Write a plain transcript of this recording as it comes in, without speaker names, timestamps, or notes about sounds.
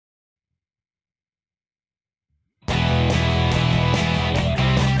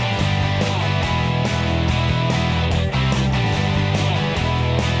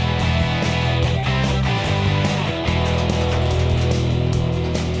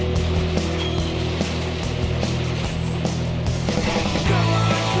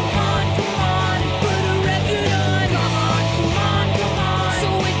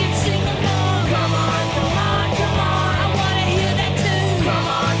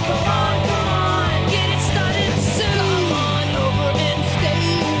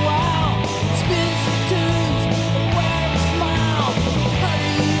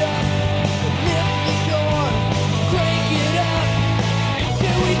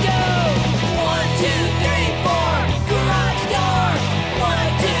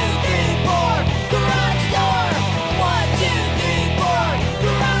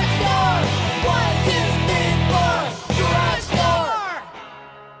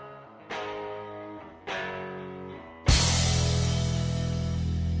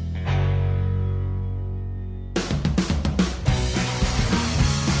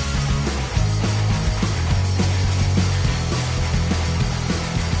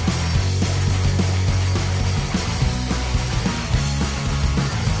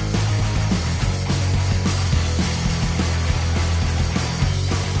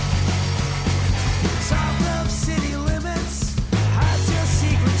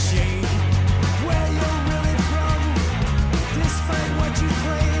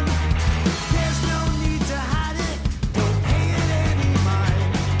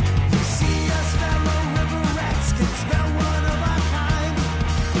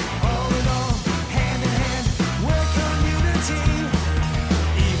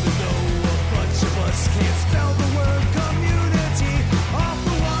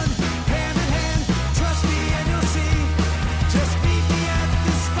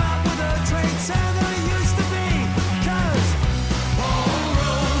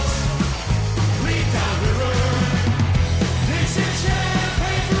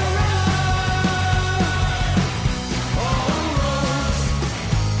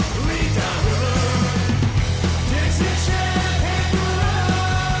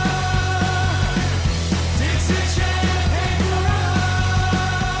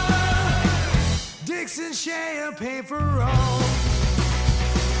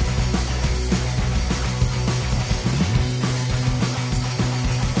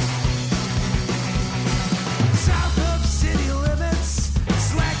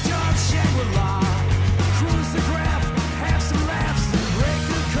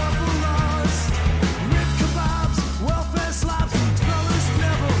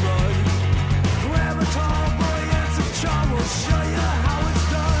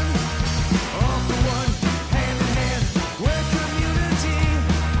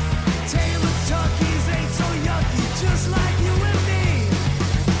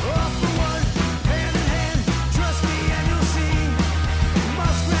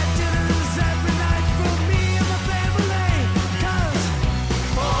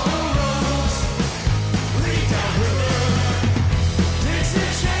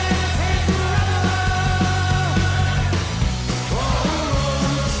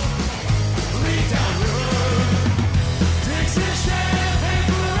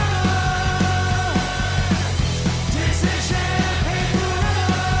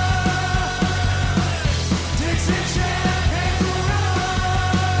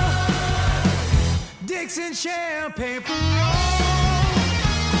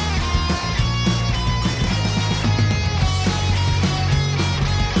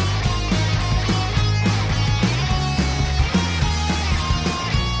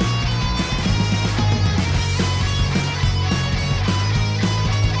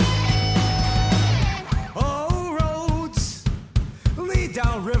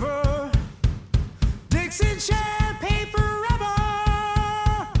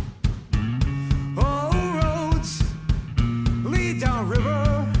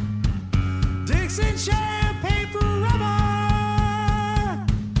Dixon champagne forever.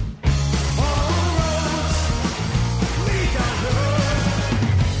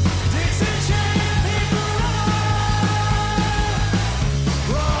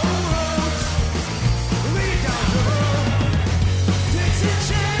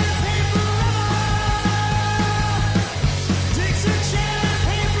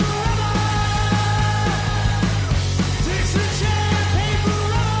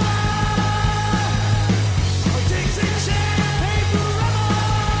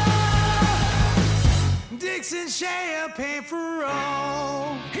 Dixon champagne for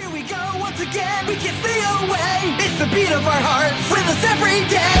all. Here we go once again, we can't stay away. It's the beat of our hearts with us every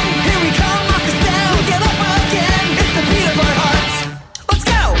day. Here we come, knock us down, we get up again. It's the beat of our hearts. Let's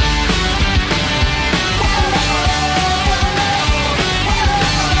go!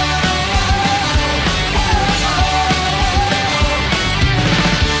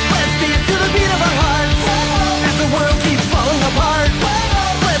 Let's dance to the beat of our hearts as the world keeps falling apart.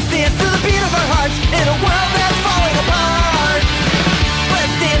 Let's dance to the beat of our hearts in a world that's falling apart.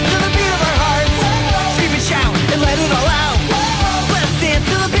 Let's dance to the beat of our hearts. Scream and shout and let it all out. Let's dance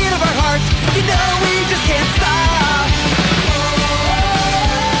to the beat of our hearts. You know we just can't stop.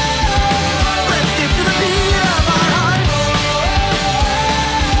 Let's dance to the beat of our hearts.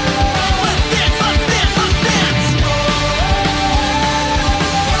 Let's dance, let's dance, let's dance.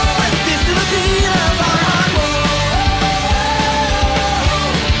 Let's dance to the beat of our hearts.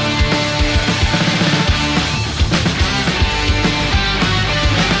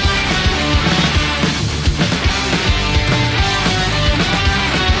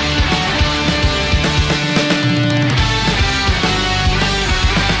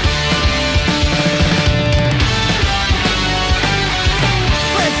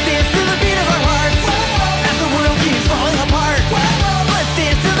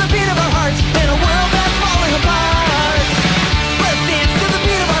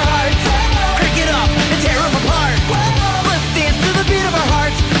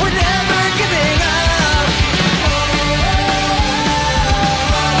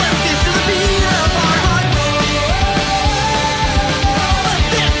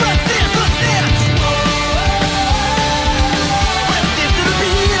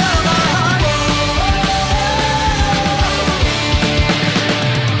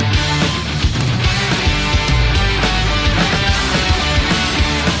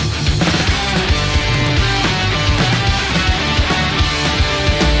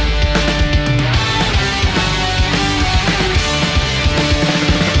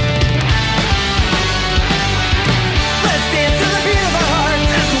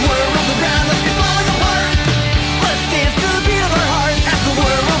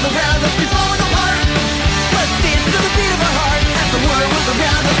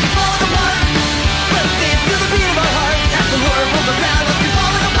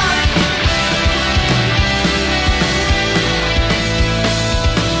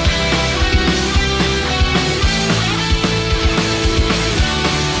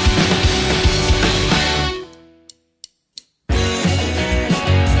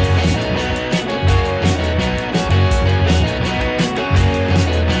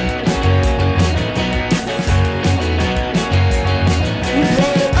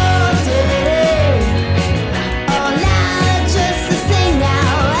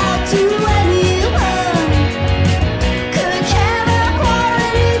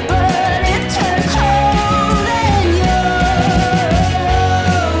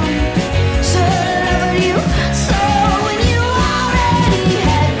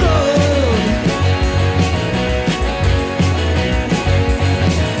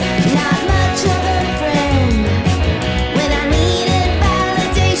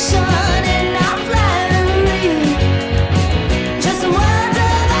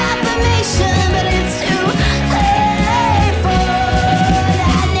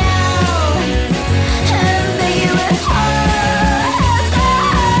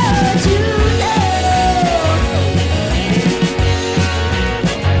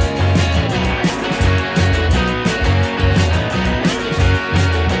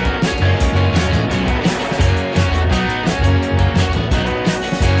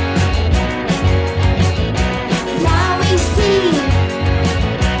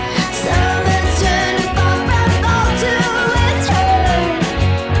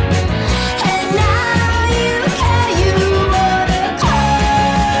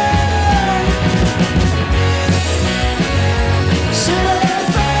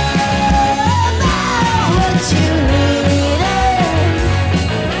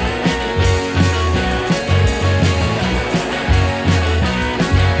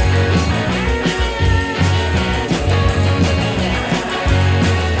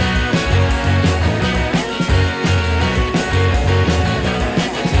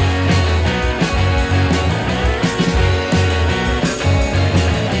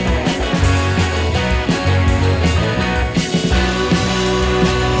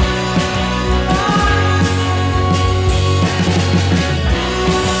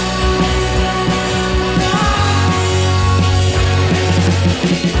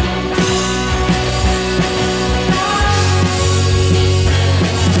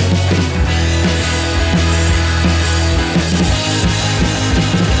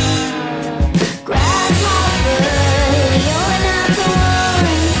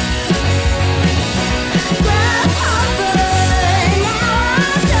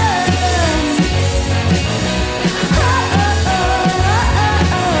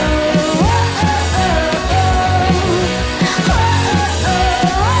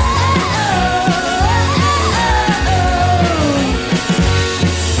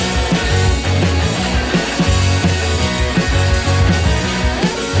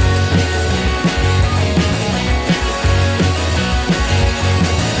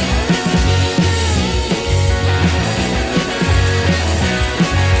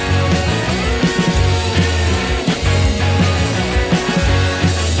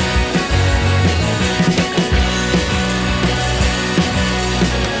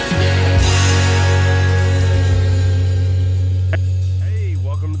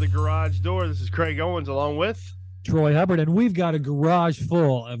 Outdoor. This is Craig Owens along with Troy Hubbard, and we've got a garage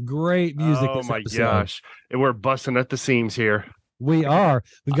full of great music. Oh this my episode. gosh. And we're busting at the seams here. We are.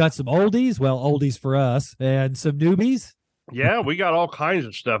 We've got some oldies, well, oldies for us, and some newbies. Yeah, we got all kinds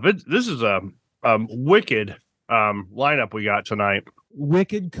of stuff. This is a wicked lineup we got tonight.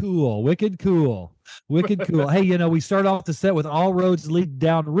 Wicked cool. Hey, we start off the set with All Roads Lead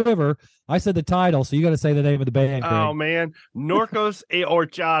Down River. I said the title, so you got to say the name of the band, Craig. Oh man, Norcos e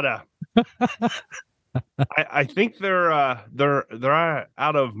Horchata. I think they're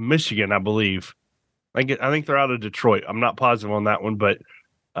out of Michigan, I believe. I think they're out of Detroit. I'm not positive on that one, but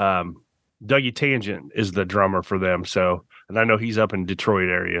Dougie Tangent is the drummer for them. So, and I know he's up in Detroit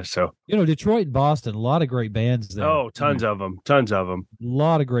area. So, Detroit and Boston, a lot of great bands there. Oh, tons of them. A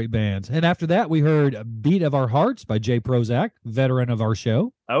lot of great bands. And after that, we heard Beat of Our Hearts by Jay Prozac, veteran of our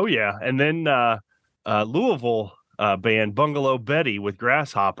show. Oh, yeah. And then Louisville band Bungalow Betty with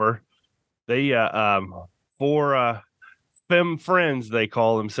Grasshopper. They four femme friends, they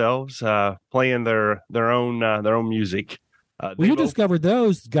call themselves, playing their own music. You discovered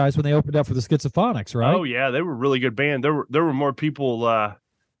those guys when they opened up for the Schizophonics, right? Oh yeah, they were a really good band. There were more people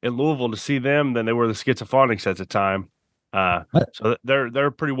in Louisville to see them than they were the Schizophonics at the time. So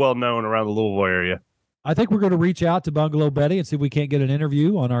they're pretty well known around the Louisville area. I think we're going to reach out to Bungalow Betty and see if we can't get an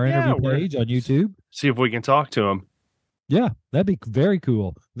interview on our interview page on YouTube. See if we can talk to them. Yeah, that'd be very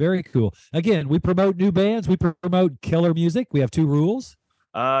cool. Very cool. Again, we promote new bands. We promote killer music. We have 2 rules.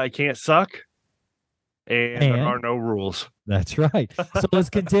 It can't suck, and there are no rules. That's right. So let's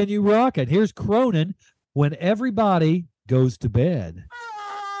continue rocking. Here's Cronin, When Everybody Goes to Bed.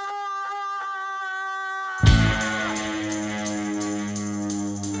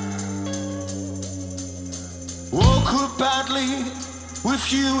 Woke up badly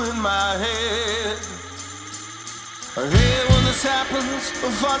with you in my head. I hate when this happens,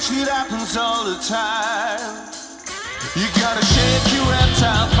 unfortunately it happens all the time. You gotta shake your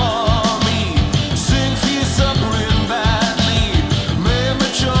reptile for me, sing for your suffering badly, make me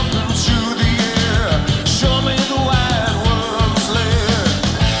jump into the air, show me the wide world's lair.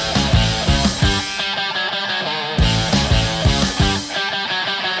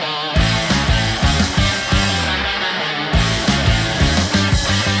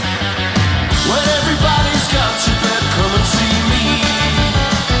 When everybody's got to bed, come and see me.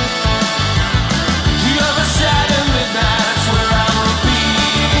 The other side of midnight's where I will be.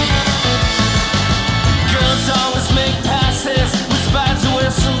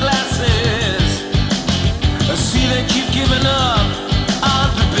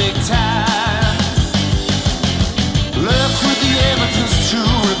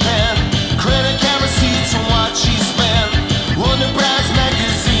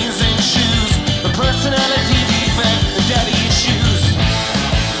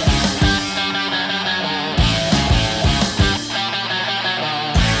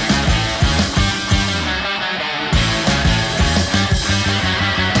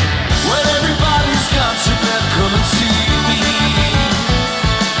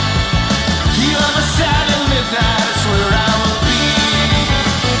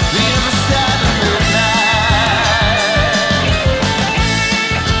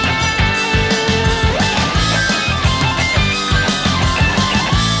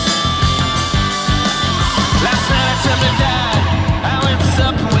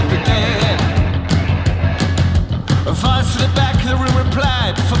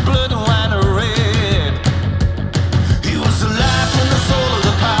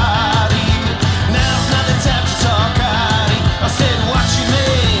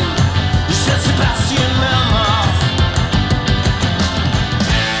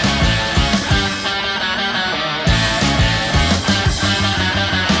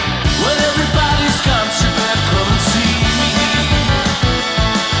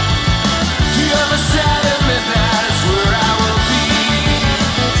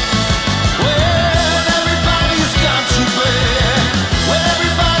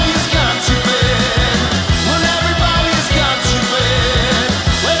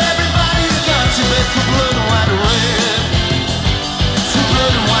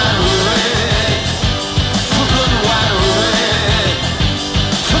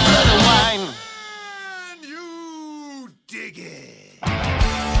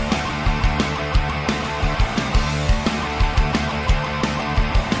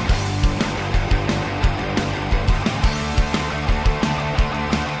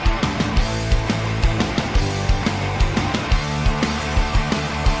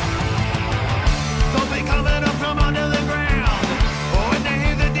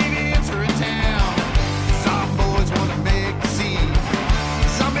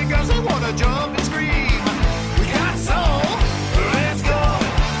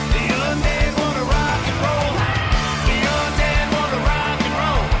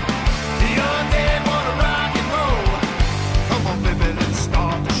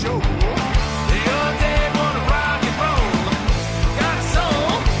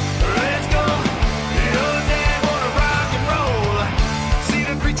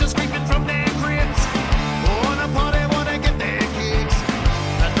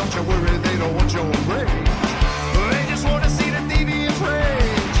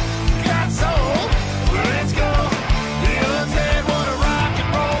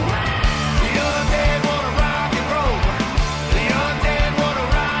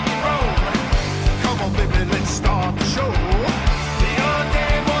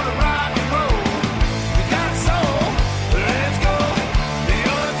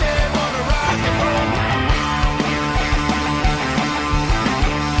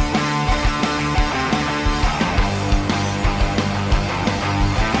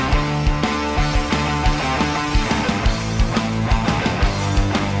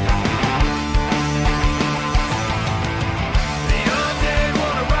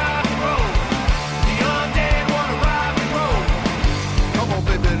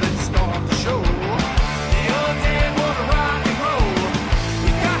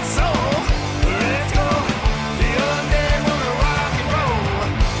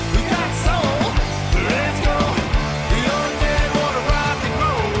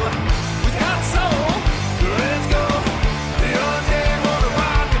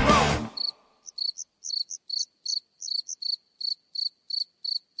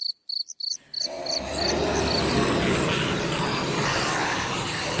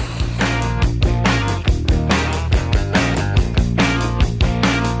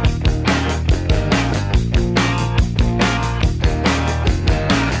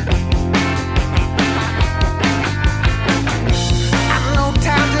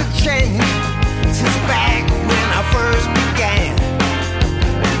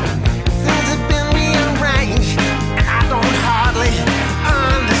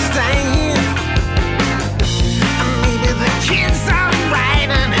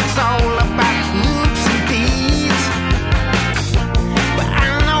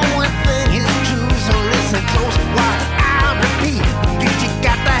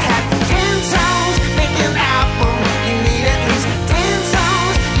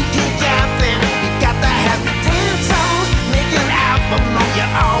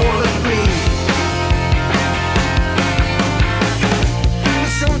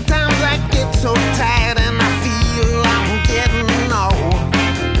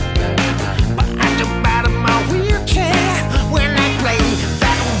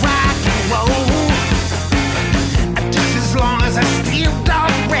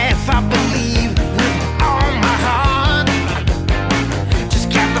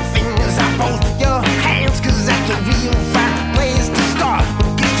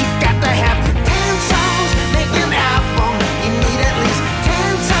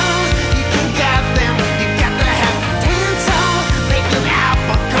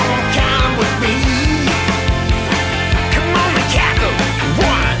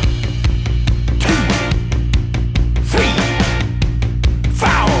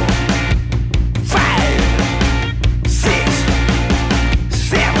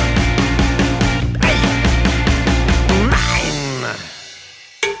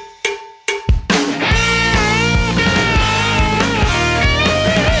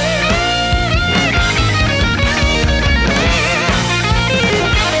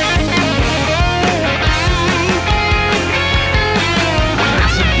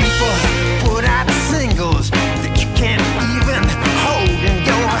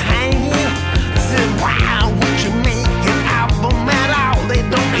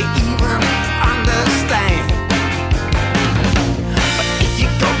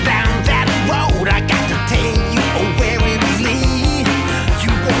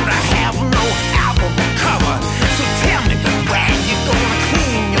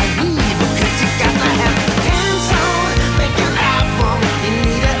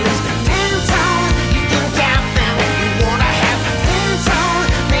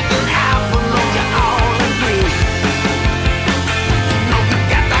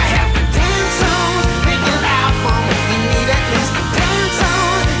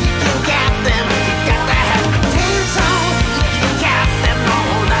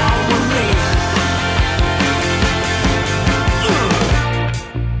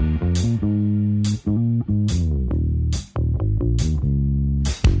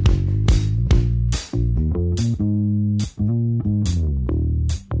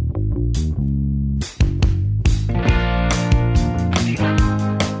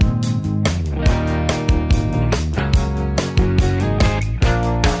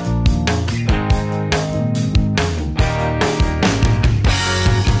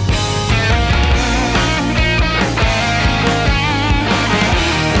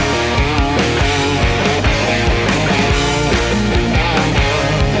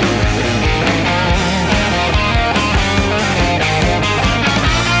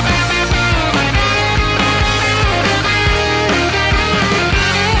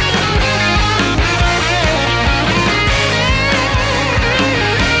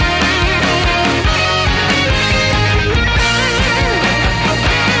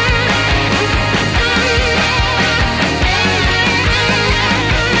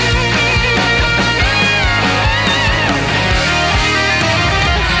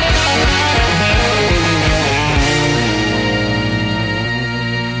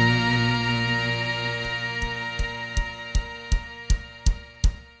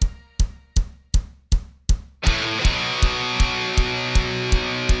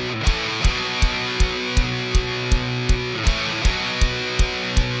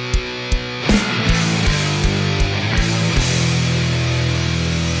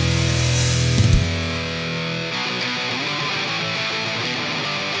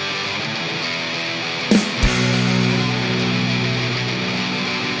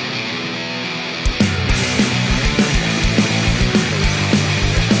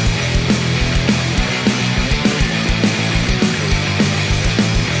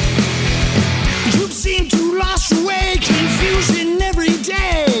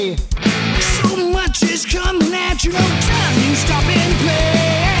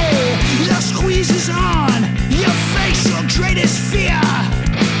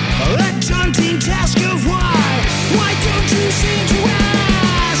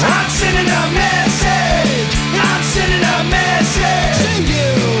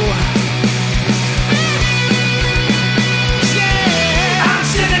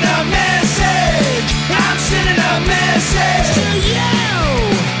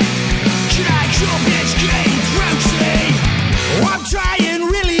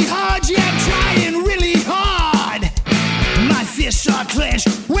 heart clenched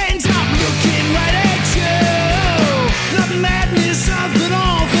when I'm looking right at you. The madness of it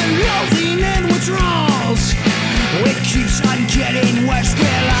all, the loathing and withdrawals. It keeps on getting worse.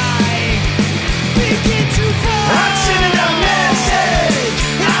 Will I begin to fall? I'm sending a message.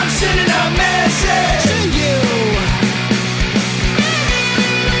 I'm sending a message to you.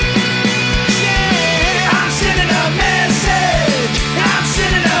 Yeah, I'm sending a message. I'm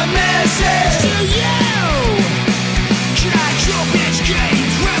sending a message to you. God, your bitch game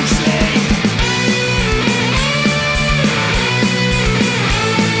frozen.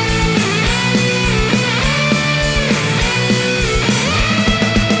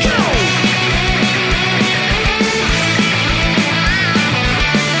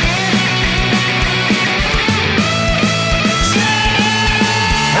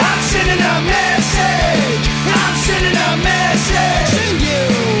 I'm sending a message. I'm sending a message to you.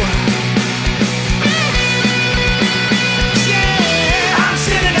 Yeah, I'm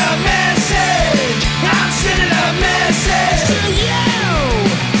sending a message. I'm sending a message to you.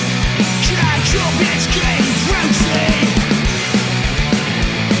 God, your bitch game frozen.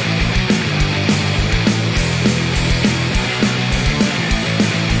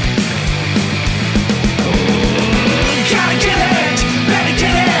 Gotta get it, better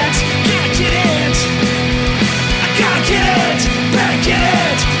get it, gotta get it. I gotta get it, better get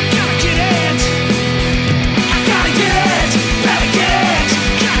it, gotta get it. I gotta get it, better get it,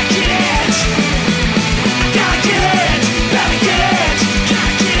 gotta get it. I gotta get it, better get it,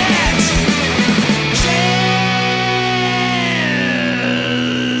 gotta get it.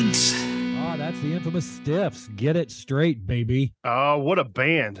 Oh, that's the infamous Stiffs. Get it straight, baby. Oh, what a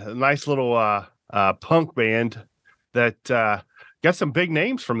band. A nice little punk band that got some big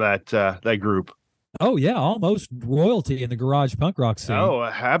names from that group. Oh, yeah. Almost royalty in the garage punk rock scene. Oh,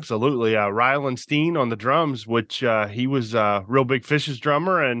 absolutely. Ryland Steen on the drums, which he was Real Big Fish's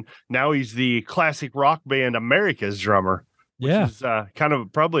drummer, and now he's the classic rock band America's drummer, which yeah. is kind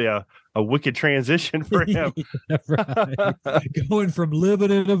of probably a wicked transition for him. Yeah, right. Going from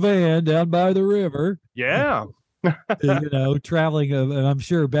living in a van down by the river Yeah. to, traveling of, and I'm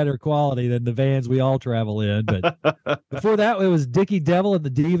sure better quality than the vans we all travel in. But before that, it was Dickie Devil and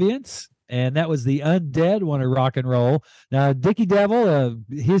the Deviants, and that was the Undead one of rock and roll. Now, Dickie Devil, now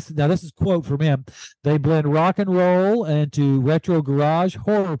this is a quote from him. They blend rock and roll into retro garage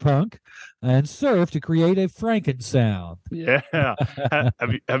horror punk and surf to create a Franken sound. Yeah.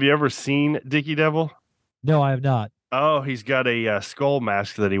 Have you ever seen Dickie Devil? No, I have not. Oh, he's got a skull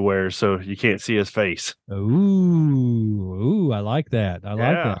mask that he wears, so you can't see his face. Ooh, I like that. I like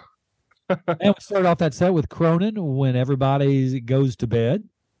Yeah. that. And we started off that set with Cronin, When Everybody Goes to Bed.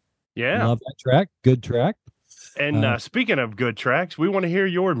 Yeah. Love that track. Good track. And speaking of good tracks, we want to hear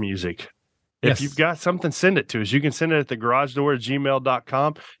your music. Yes. If you've got something, send it to us. You can send it at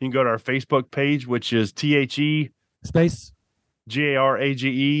thegaragedoor@gmail.com. You can go to our Facebook page, which is THE Space,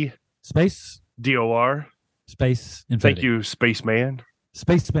 GARAGE space, DOR. space. Thank Infinity. you, Spaceman.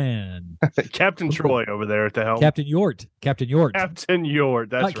 Spaceman. Captain Troy over there at the helm. Captain Yort. Captain Yort. Captain Yort.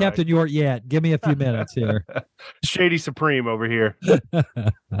 That's Not right. Captain Yort yet. Give me a few minutes here. Shady Supreme over here. All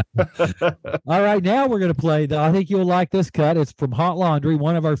right, now we're going to play. I think you'll like this cut. It's from Hot Laundry,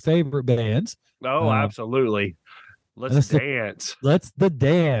 one of our favorite bands. Oh, absolutely. Let's Let's- dance Let's the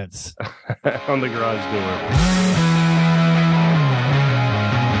dance. on the garage door.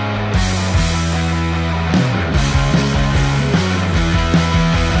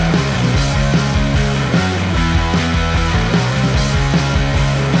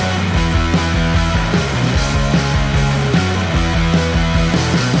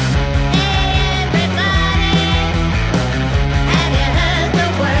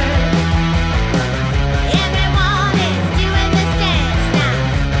 Everyone is doing this dance now,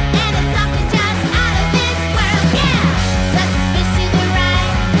 and it's something just out of this world. Yeah.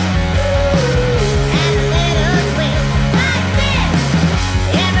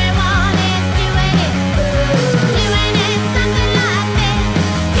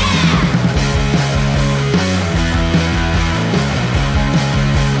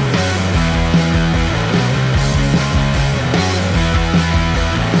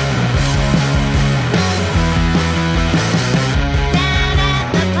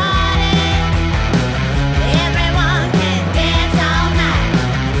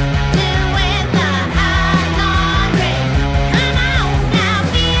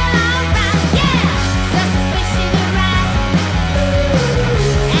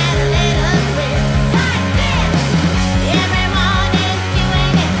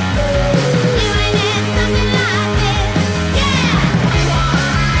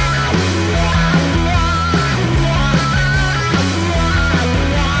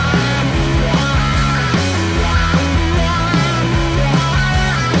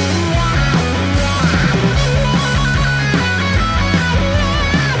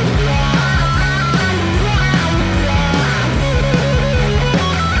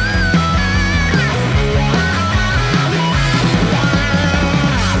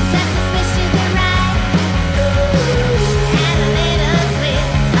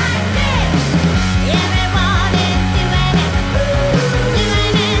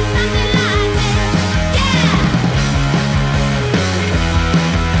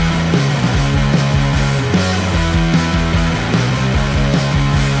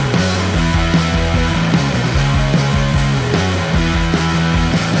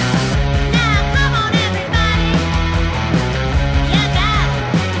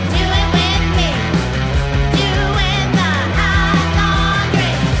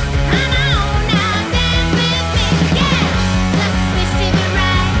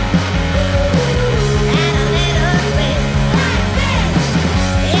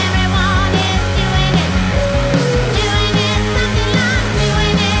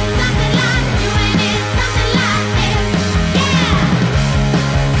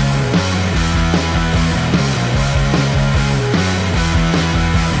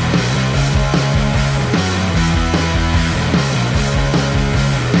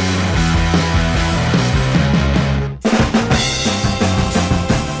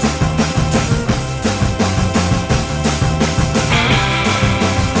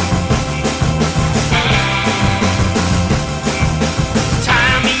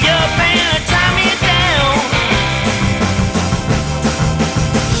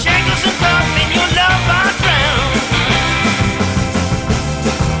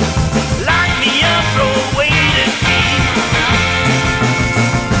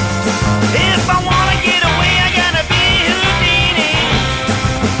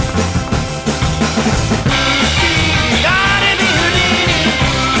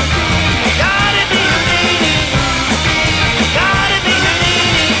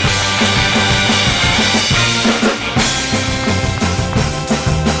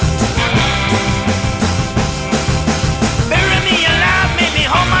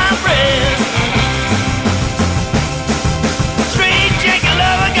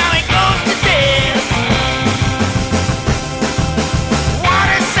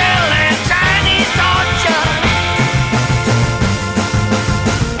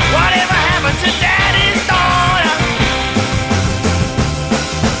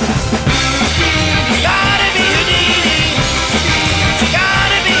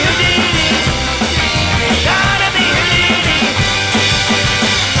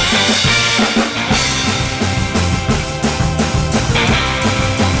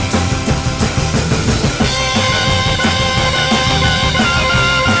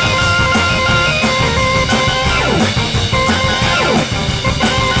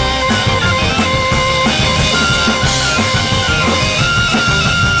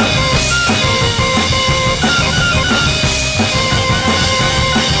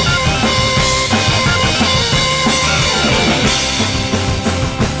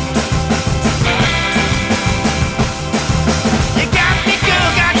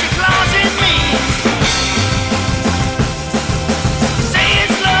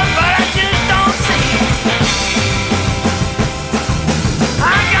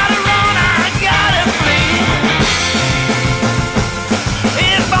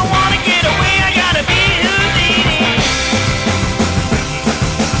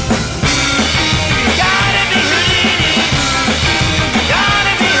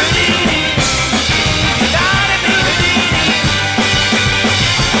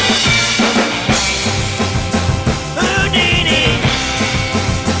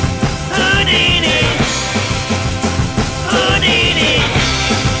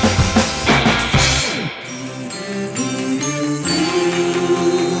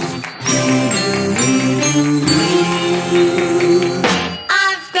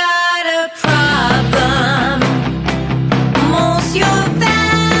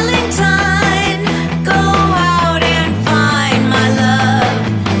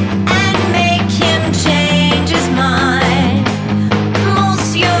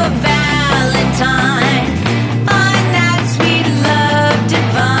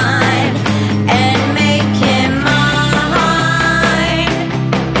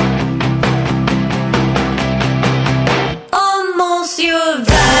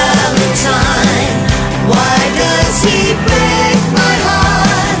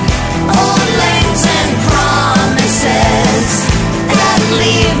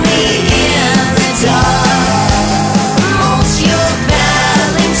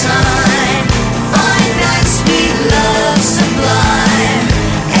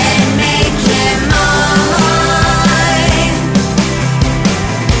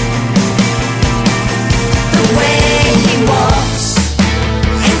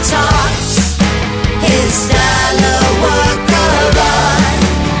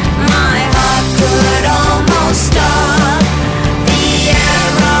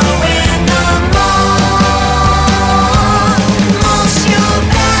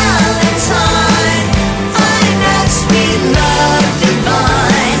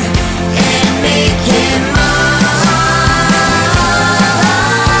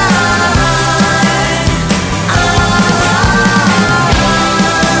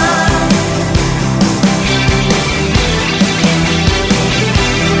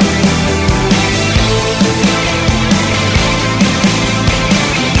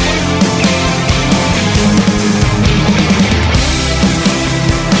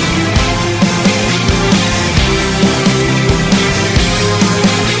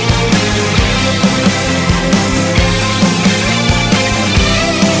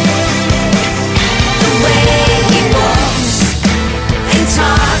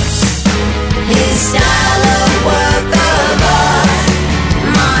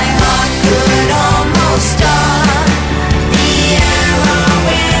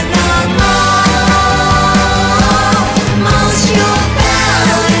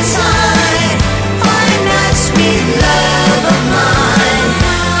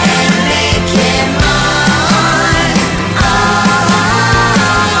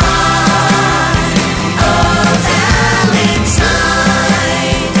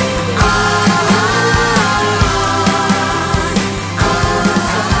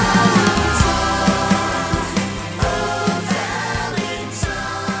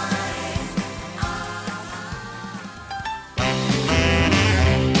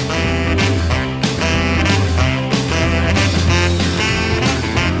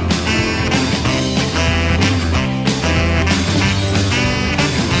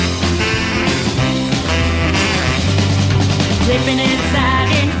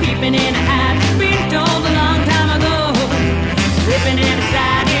 peeping in a hat, been told a long time ago. Slipping in a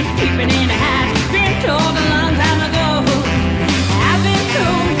side and peeping in a hat, been told a long time ago. I've been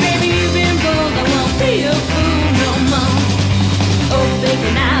told, baby, you've been bold, I won't be a fool no more. Oh, baby,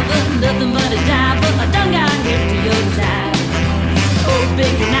 never, nothing but a diver, I done got hip to your side. Oh,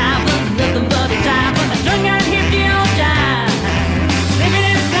 baby, never, nothing but a diver, I done got hip to your side. Slipping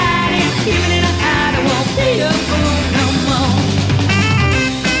in a side and peeping in a hat, I won't be a fool no more.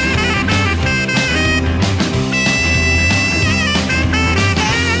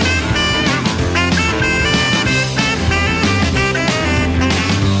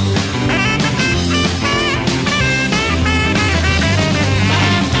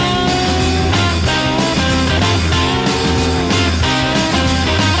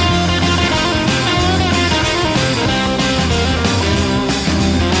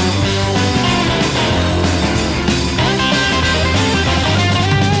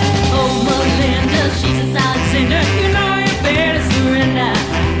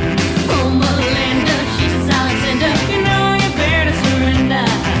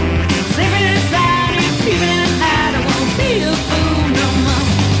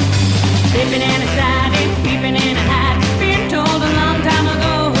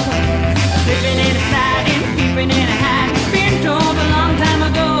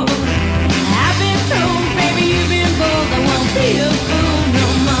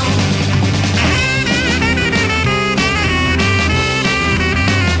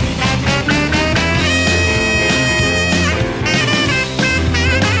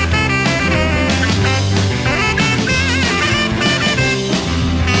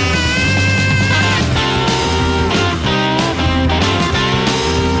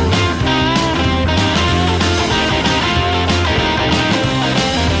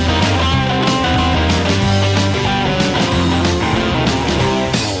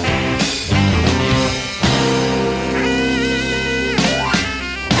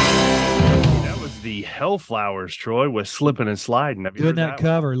 Hellflowers, Troy, with Slipping and Sliding. Have you Doing heard that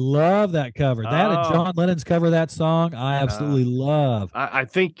cover. Love that cover. That and Oh. John Lennon's cover of that song, I absolutely love. I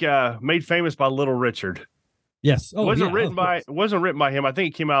think made famous by Little Richard. Yes. Oh, wasn't yeah, written of by course. it wasn't written by him. I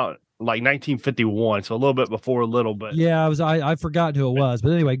think it came out like 1951, so a little bit before Little. But Yeah, I've forgotten who it was.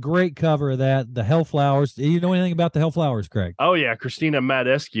 But anyway, great cover of that. The Hellflowers. Do you know anything about the Hellflowers, Craig? oh yeah, Christina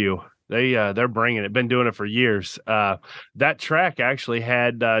Madescu. They're bringing it. Been doing it for years. That track actually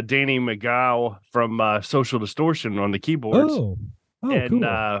had Danny McGow from Social Distortion on the keyboards, Oh, and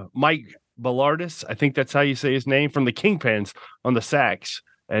cool. Mike Ballardis, I think that's how you say his name, from the Kingpins on the sax.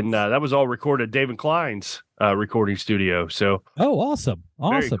 And that was all recorded at David Klein's recording studio. So Oh, awesome.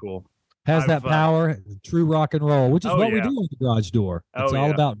 very Awesome. cool. Has that I've, power, true rock and roll, which is Oh, what we yeah. do in the garage door. It's Oh, all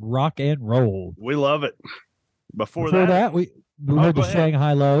yeah. about rock and roll. We love it. Before Before that, we Oh, heard the go ahead.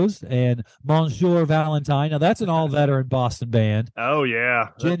 Shanghai Lows and Monsieur Valentine. Now, that's an all veteran Boston band. oh yeah,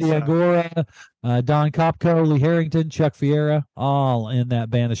 Jindy That's, Agora, Don Kopko, Lee Harrington, Chuck Fiera, all in that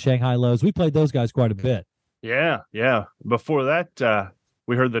band, the Shanghai Lows. We played those guys quite a bit. yeah. Before that,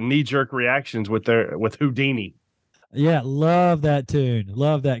 we heard the Knee Jerk Reactions with Houdini. Yeah, love that tune.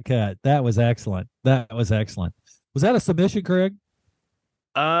 Love that cut. That was excellent. That was excellent. Was that a submission, Craig?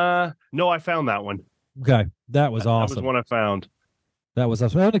 No, I found that one. Okay, that was That was awesome. one I found. That was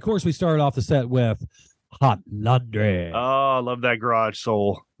awesome. And of course, we started off the set with Hot Laundry. Oh, I love that Garage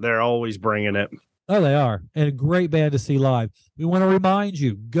Soul. They're always bringing it. Oh, they are. And a great band to see live. We want to remind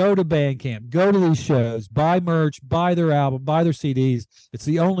you, go to Bandcamp, go to these shows, buy merch, buy their album, buy their CDs. It's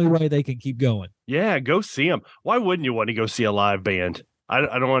the only way they can keep going. Yeah, go see them. Why wouldn't you want to go see a live band? I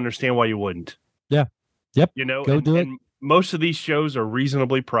don't understand why you wouldn't. Yeah. Yep. You know, Go do it. and most of these shows are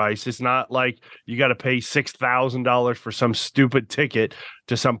reasonably priced. It's not like you got to pay $6,000 for some stupid ticket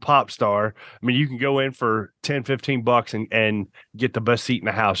to some pop star. I mean, you can go in for $10-15 and get the best seat in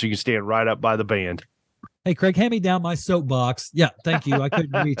the house. You can stand right up by the band. Hey, Craig, hand me down my soapbox. Yeah, thank you. I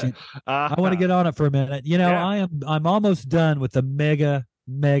couldn't reach it. I want to get on it for a minute. You know, Yeah. I'm almost done with the mega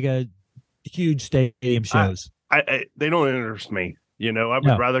huge stadium shows. They don't interest me. You know, I would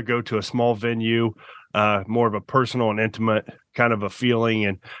No. rather go to a small venue, more of a personal and intimate kind of a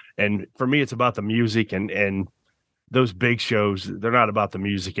feeling. And for me, it's about the music and those big shows. They're not about the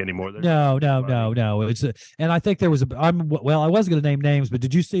music anymore. They're No. money. It's and I think there was I wasn't going to name names, but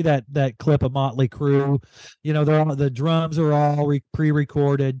did you see that clip of Motley Crue? You know, the drums are all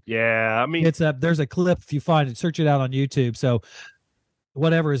pre-recorded. Yeah, I mean, It's up. There's a clip if you find it, search it out on YouTube. So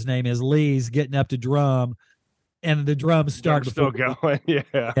whatever his name is, Lee's getting up to drum, and the drums start they're still before- going. Yeah.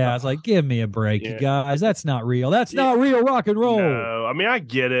 Yeah, I was like, give me a break, you Yeah. guys. That's not real. That's Yeah. not real rock and roll. No, I mean, I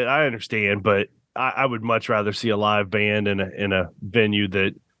get it. I understand, but I would much rather see a live band in a venue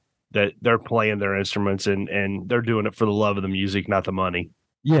that that they're playing their instruments and they're doing it for the love of the music, not the money.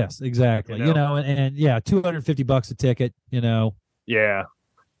 Yes, exactly. And yeah, $250 a ticket. Yeah.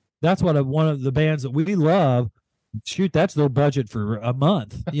 That's what one of the bands that we love. Shoot, that's their budget for a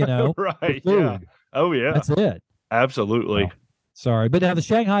month. Right. for Yeah. food. Oh yeah. That's it. Absolutely. Oh, sorry, but now the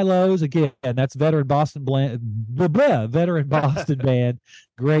Shanghai Lows again. That's veteran Boston band.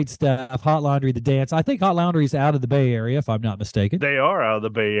 Great stuff. Hot Laundry, The Dance. I think Hot Laundry's out of the Bay Area, if I'm not mistaken. They are out of the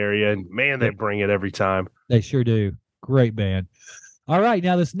Bay Area, and man, they bring it every time. They sure do. Great band. All right,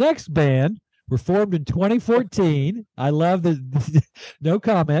 now this next band were formed in 2014. I love the no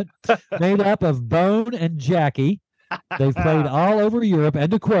comment. Made up of Bone and Jackie. They've played all over Europe, and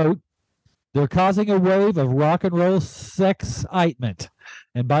to quote, they're causing a wave of rock and roll sex-itement.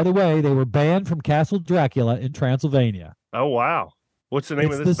 And by the way, they were banned from Castle Dracula in Transylvania. Oh, wow. What's the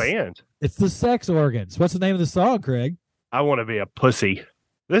name of this band? It's the Sex Organs. What's the name of the song, Craig? I Want to Be a Pussy.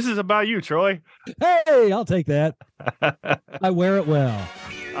 This is about you, Troy. Hey, I'll take that. I wear it well.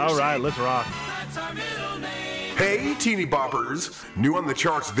 All right, let's rock. Hey, teeny boppers! New on the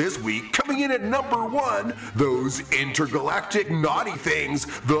charts this week, coming in at number 1, those intergalactic naughty things,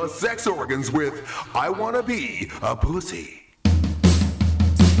 the Sex Organs with I Wanna Be a Pussy.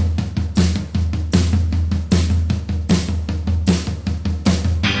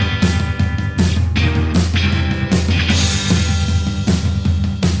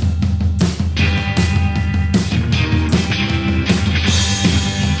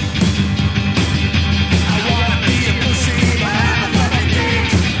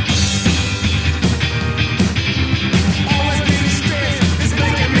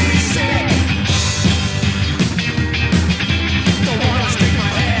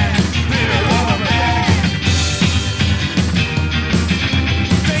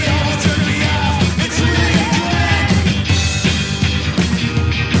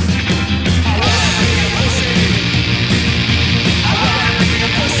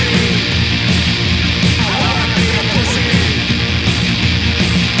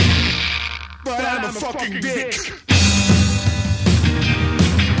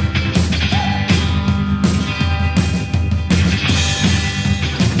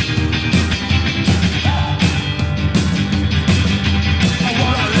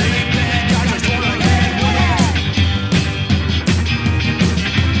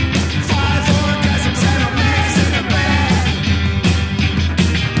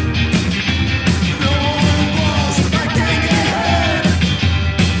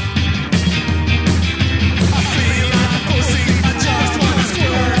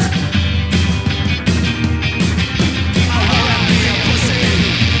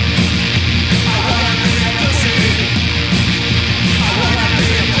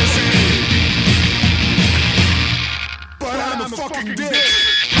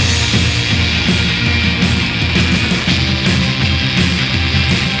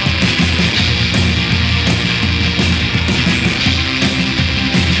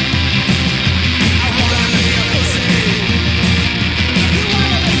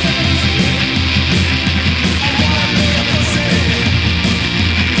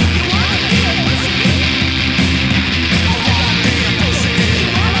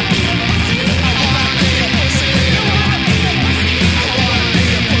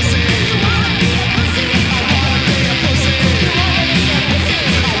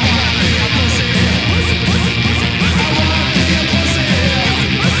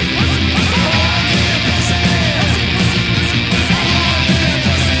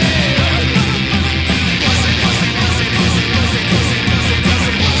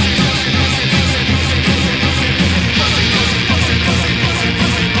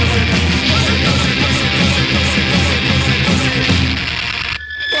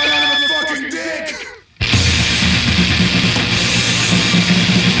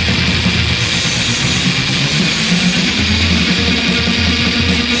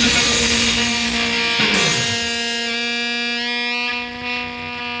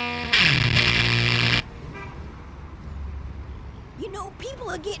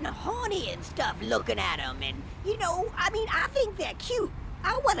 looking at them, and, you know, I mean, I think they're cute.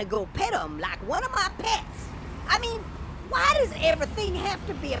 I want to go pet them like one of my pets. I mean, why does everything have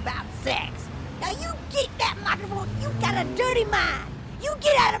to be about sex? Now, you get that microphone. You got a dirty mind. You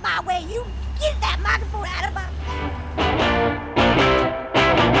get out of my way. You get that microphone out of my...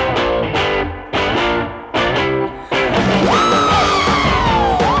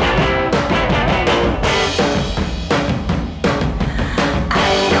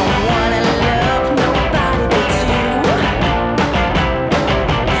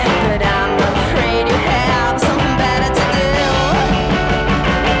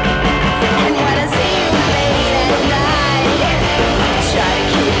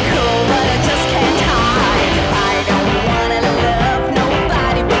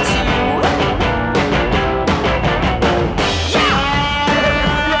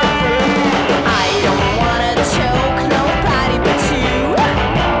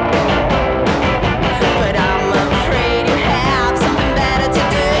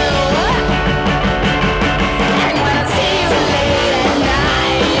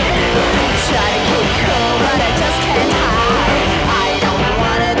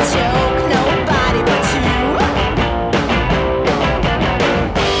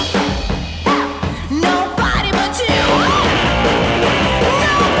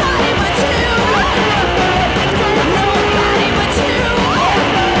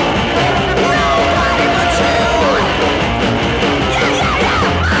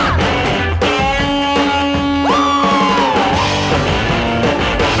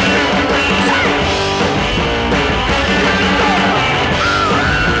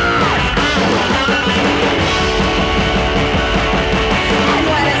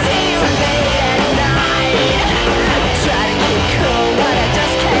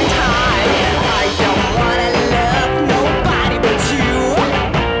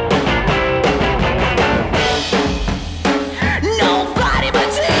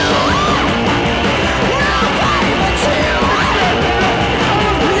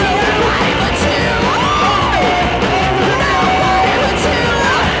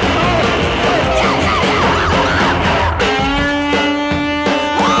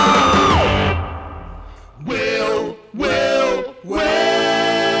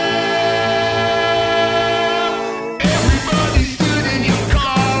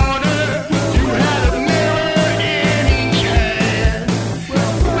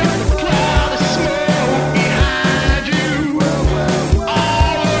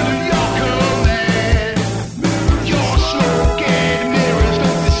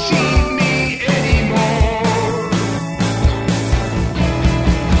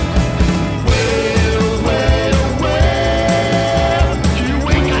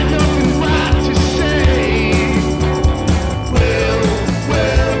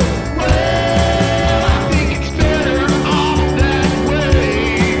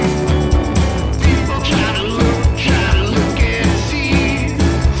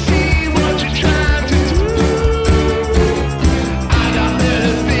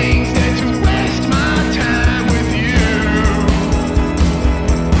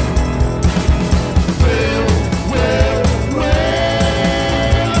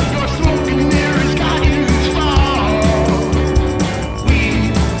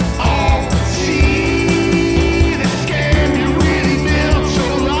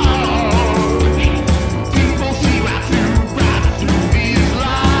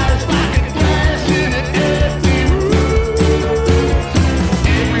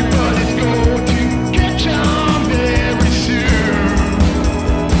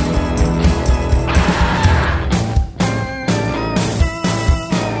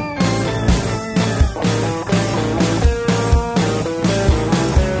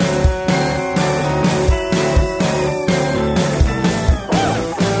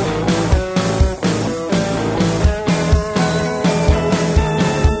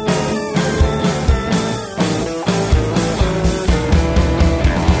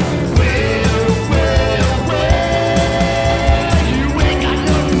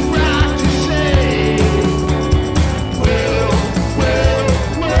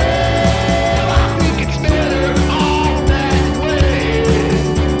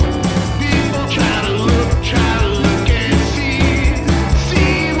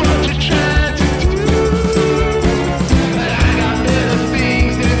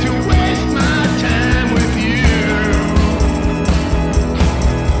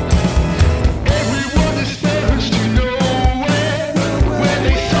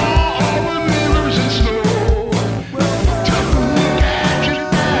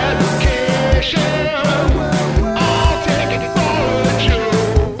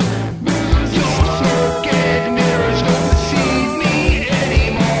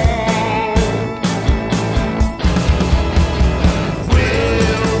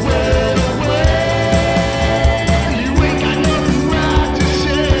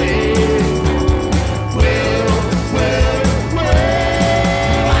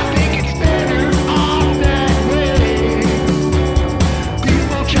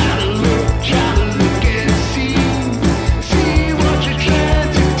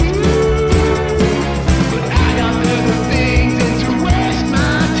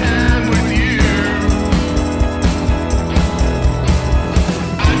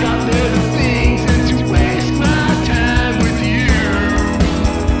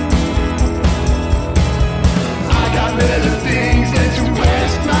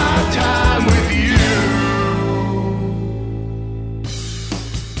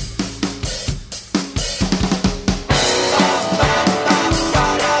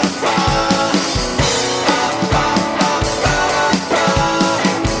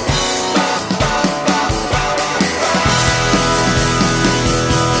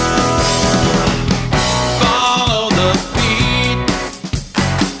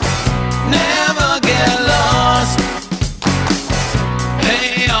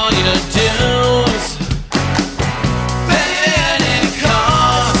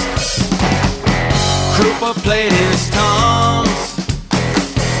 Hooper played his tongs,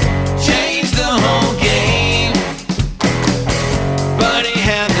 changed the whole game, but he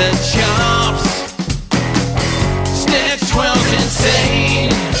had the chops. Snitch 12's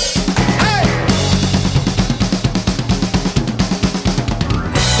insane. Hey!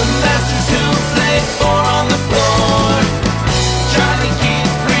 The masters who played four on the floor. Charlie,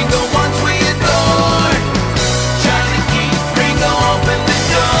 Keith, Ringo, once we adored. Charlie, Keith, Ringo, open the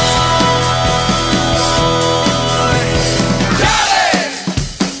door. Charlie,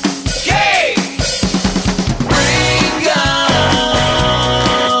 Keith, Ringo.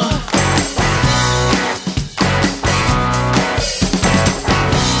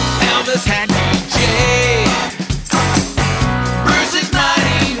 Elvis had DJ. Bruce's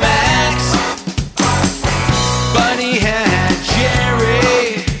Mighty Max. Buddy had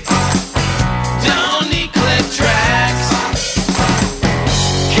Jerry. Don't need click tracks.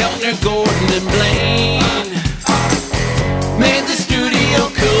 Keltner, Gordon, and Blaine made the studio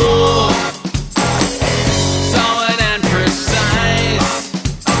cool. Solid and precise.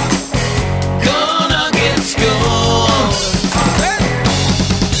 Gonna get schooled.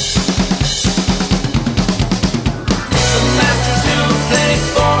 The masters who played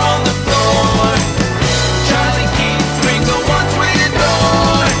four on the floor. Charlie, Keith, Ringo, once we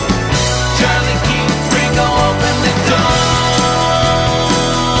adored. Charlie, Keith, Ringo, open the door.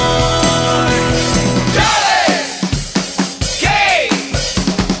 Charlie, Keith.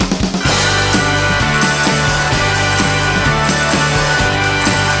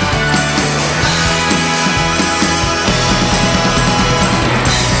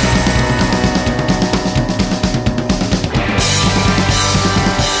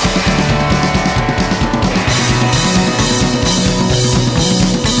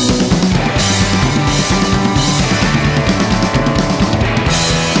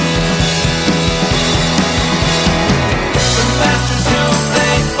 The masters who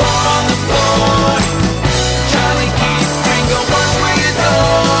played four on the floor. Charlie, Keith, Ringo, once we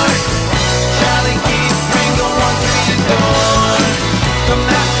adored. Charlie, Keith, Ringo, once we adored. The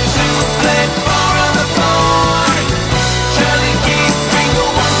masters who played four on the floor. Charlie, Keith, Ringo,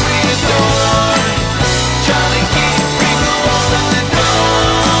 once we adored. Charlie, Keith, Ringo, open the door.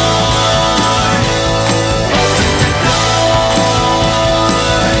 Open the door.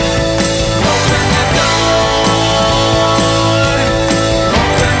 Open the door.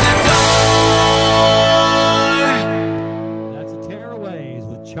 That's a Tearaways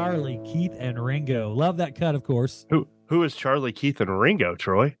with Charlie, Keith, and Ringo. Love that cut, of course. Who is Charlie, Keith, and Ringo,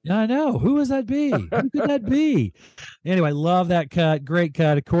 Troy? Yeah, I know. Who would that be? Who could that be? Anyway, love that cut. Great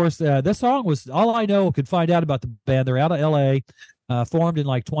cut. Of course, this song was all I know. Could find out about the band. They're out of L.A., formed in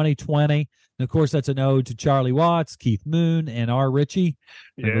like 2020. And of course, that's an ode to Charlie Watts, Keith Moon, and R. Ritchie.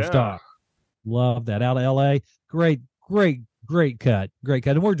 Ringo Yeah. Starr. Love that. Out of L.A. Great cut. Great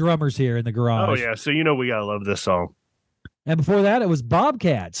cut. And we're drummers here in the garage. Oh, yeah. So you know we got to love this song. And before that, it was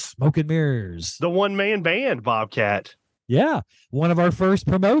Bobcats, Smoke and Mirrors. The one-man band, Bobcat. Yeah. One of our first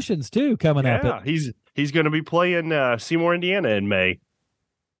promotions, too, coming up. Yeah, he's going to be playing Seymour, Indiana in May.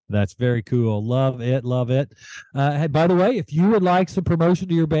 That's very cool. Love it. Love it. Hey, by the way, if you would like some promotion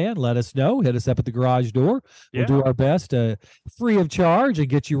to your band, let us know. Hit us up at the garage door. We'll do our best free of charge and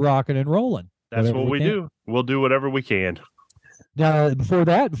get you rocking and rolling. That's Whatever what we can. do. We'll do whatever we can. Now, before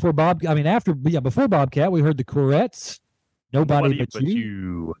Bobcat, we heard the Courettes. Nobody but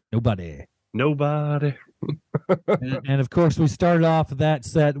you. Nobody. and of course, we started off that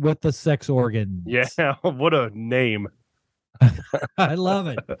set with the Sex Organs. Yeah, what a name. I love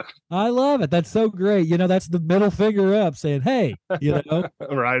it. I love it. That's so great. You know, that's the middle finger up saying, hey, you know.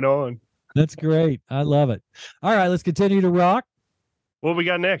 Right on. That's great. I love it. All right, let's continue to rock. What we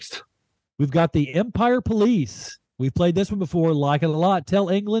got next? We've got the Empire Police. We've played this one before. Like it a lot. Tell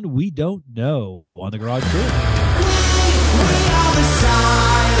England we don't know on the garage door.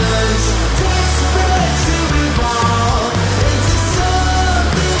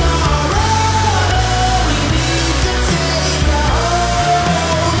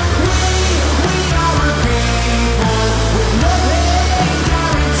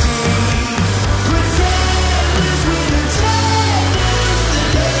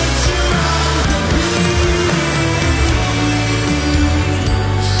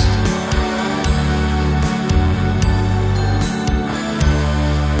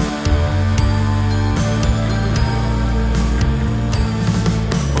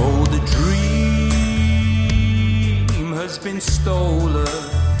 Been stolen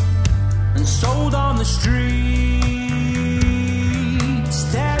and sold on the streets.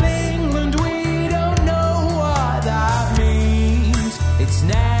 Tell England we don't know what that means. It's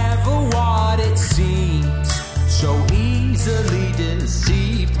never what it seems. easily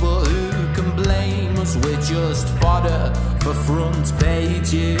deceived, but who can blame us? We're just fodder for front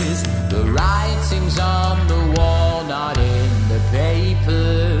pages. The writing's on the wall, not in the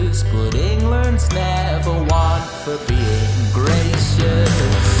papers. But England's never one for being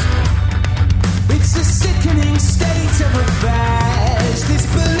gracious. It's a sickening state of affairs, this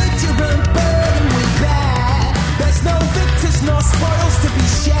belligerent burden we bear. There's no victors nor spoils to be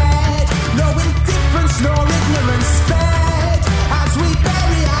shared, no indifference nor ignorance spared. As we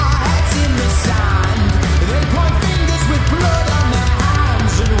bury our heads in the sand, they point fingers with blood on their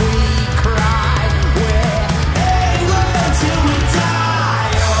hands, and we cry, we're England till we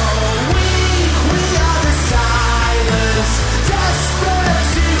die. Oh, we are the silence, desperate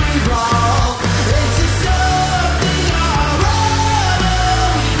to evolve into something or other.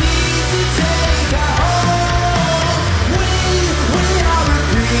 We need to take a hold. We are a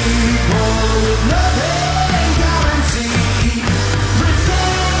people with nothing guaranteed.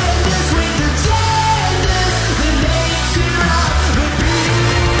 Pretenders with agendas, the nature of the beast.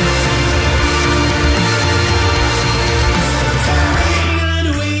 And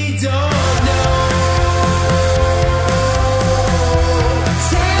we don't know.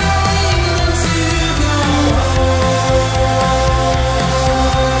 Take them to go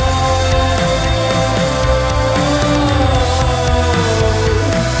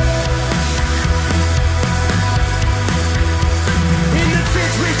in the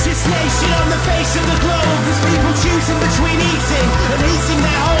fifth richest nation on the face of the globe, there's people choosing between eating and heating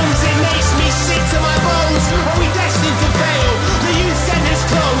their homes. It makes me sick to my bones. Are we destined to fail? The youth centre's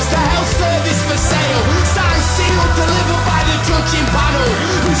closed, the health service for sale. Signs sealed, delivered by the judging panel,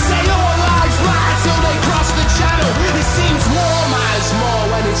 who say all lives matter till they cross the channel. It seems war matters more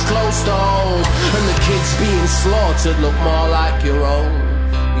when it's close to home, and the kids being slaughtered look more like your own.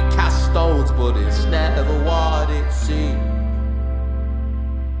 We cast stones, but it's never what it seems.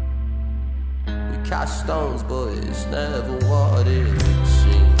 We cast stones, but it's never what it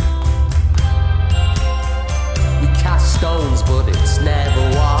seems. We cast stones, but it's never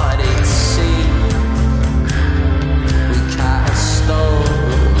what it seems. We cast stones.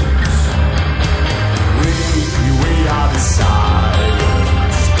 We are the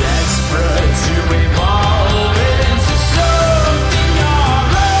silence, desperate to evolve into something or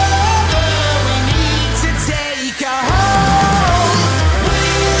other. We need to take a hold. We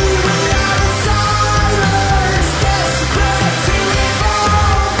are the silence, desperate to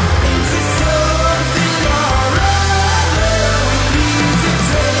evolve into something or other. We need to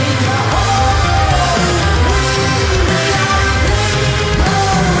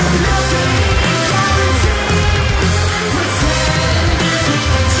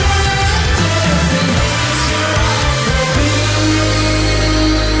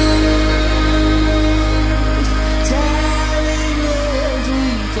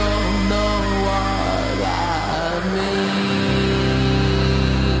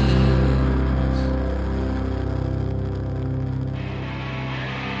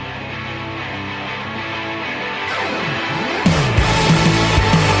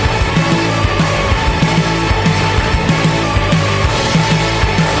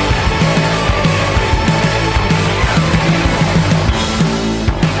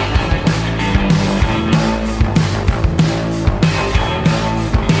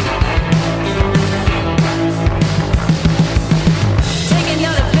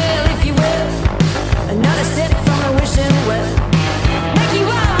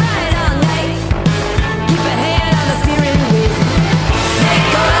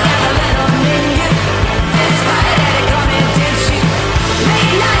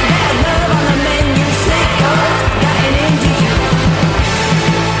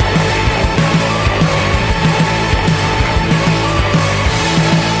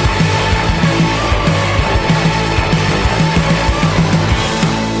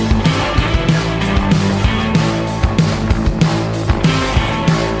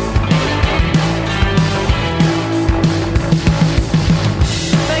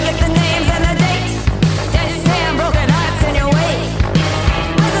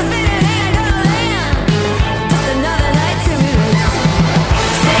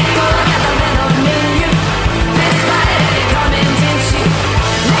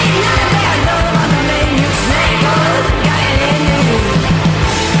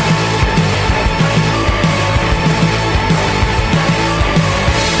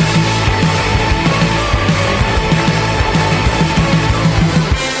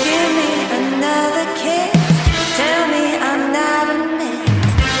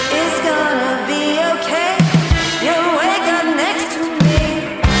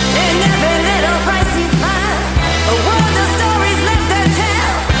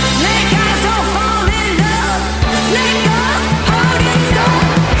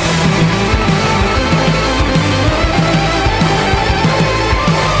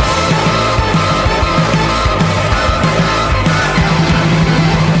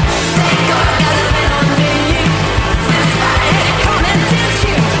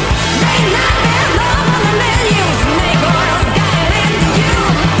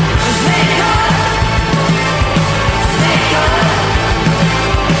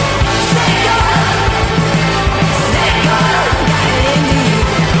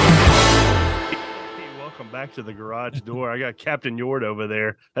Captain Yord over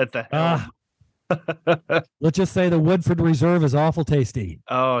there at the Ah, helm. let's just say the Woodford Reserve is awful tasty.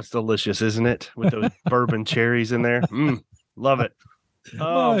 Oh, it's delicious, isn't it? With those bourbon cherries in there. Love it.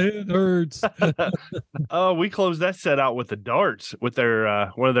 My head hurts. Oh, we closed that set out with the Darts with their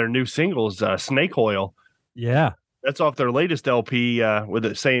one of their new singles, Snake Oil. Yeah. That's off their latest LP with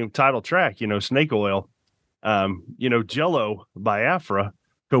the same title track, Snake Oil. Jello by Afra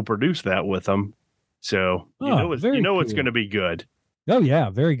co-produced that with them. So very it's cool. going to be good. Oh yeah,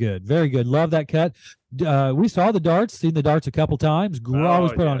 very good, very good. Love that cut. We saw the Darts, seen the Darts a couple times.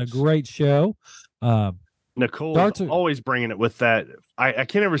 Always put on a yes. great show. Nicole Darts is are- always bringing it with that. I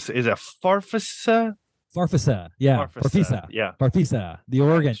can't ever say, is it Farfisa? Farfisa, yeah, Farfisa, Yeah. Farfisa, the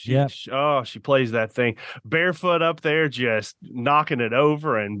organ. Yeah, She plays that thing barefoot up there, just knocking it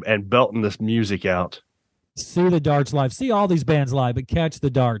over and belting this music out. see the Darts live. See all these bands live, but catch the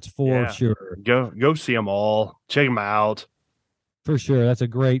Darts for Yeah. sure. Go see them all. Check them out. For sure. That's a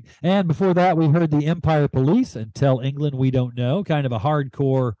great. And before that, we heard the Empire Police and Tell England We Don't Know. Kind of a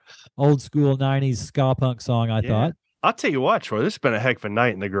hardcore, old school 90s ska punk song, I thought. I'll tell you what, Troy, this has been a heck of a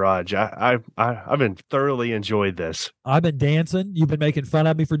night in the garage. I've been thoroughly enjoyed this. I've been dancing. You've been making fun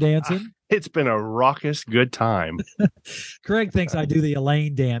of me for dancing. It's been a raucous good time. Craig thinks I do the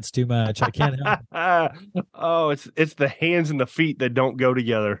Elaine dance too much. I can't help it. Oh, it's the hands and the feet that don't go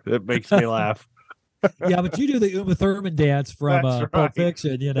together. That makes me laugh. Yeah, but you do the Uma Thurman dance from That's Pulp right.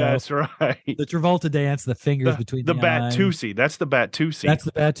 Fiction, That's right. The Travolta dance, the fingers between the the eyes. Batusi. That's the Batusi. That's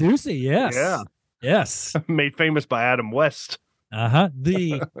the Batusi, yes. Yeah. Yes. Made famous by Adam West. Uh-huh.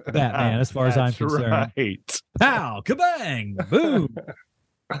 The Batman, as far as I'm That's concerned. right. Pow, kabang, boom.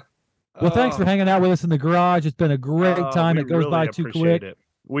 Well, thanks for hanging out with us in the garage. It's been a great time. We It goes really by too appreciate quick. it.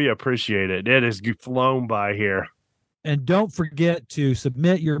 We appreciate it. It has flown by here. And don't forget to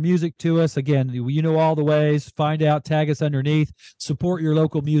submit your music to us. Again, you know all the ways. Find out, tag us underneath. Support your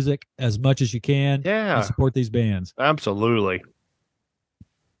local music as much as you can. Yeah. And support these bands. Absolutely.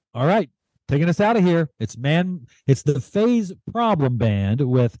 All right. Taking us out of here. It's the Phase Problem Band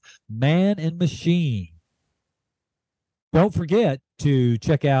with Man and Machine. Don't forget to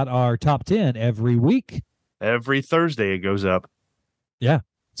check out our top 10 every week. Every Thursday it goes up. Yeah.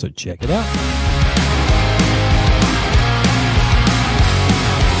 So check it out.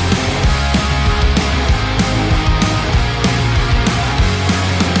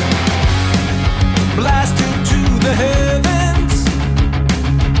 Blasted to the heavens,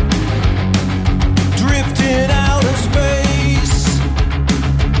 drifting out of space.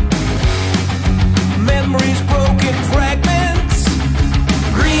 Memories broken fragments,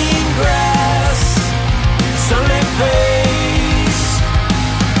 green grass, sunlit face.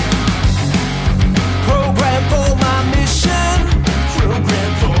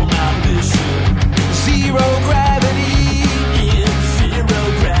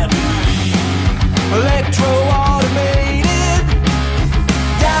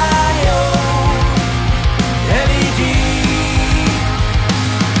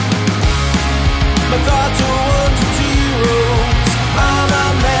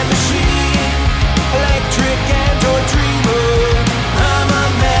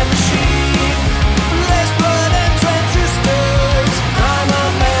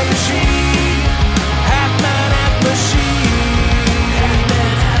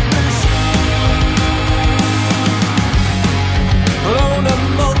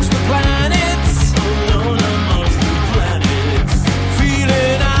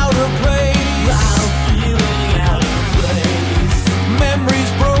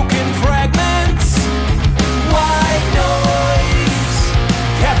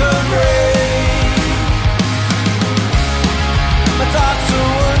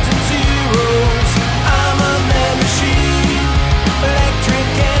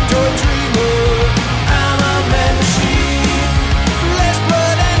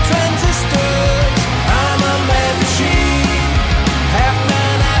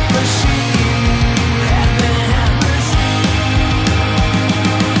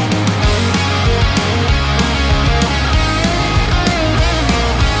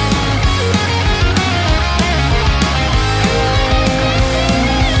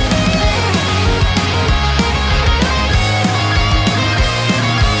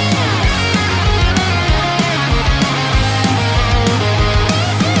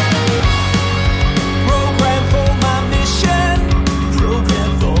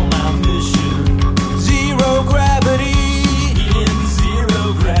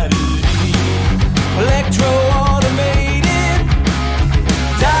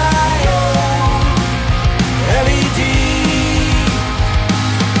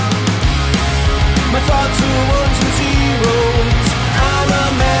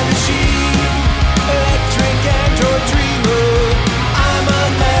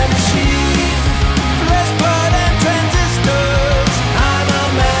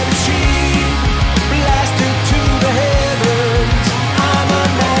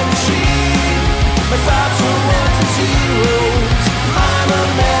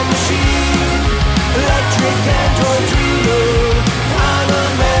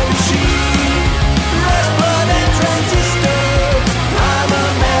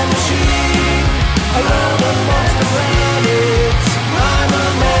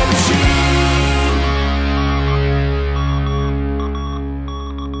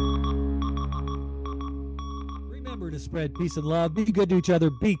 Spread peace and love. Be good to each other.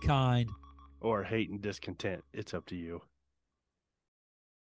 Be kind. Or hate and discontent. It's up to you.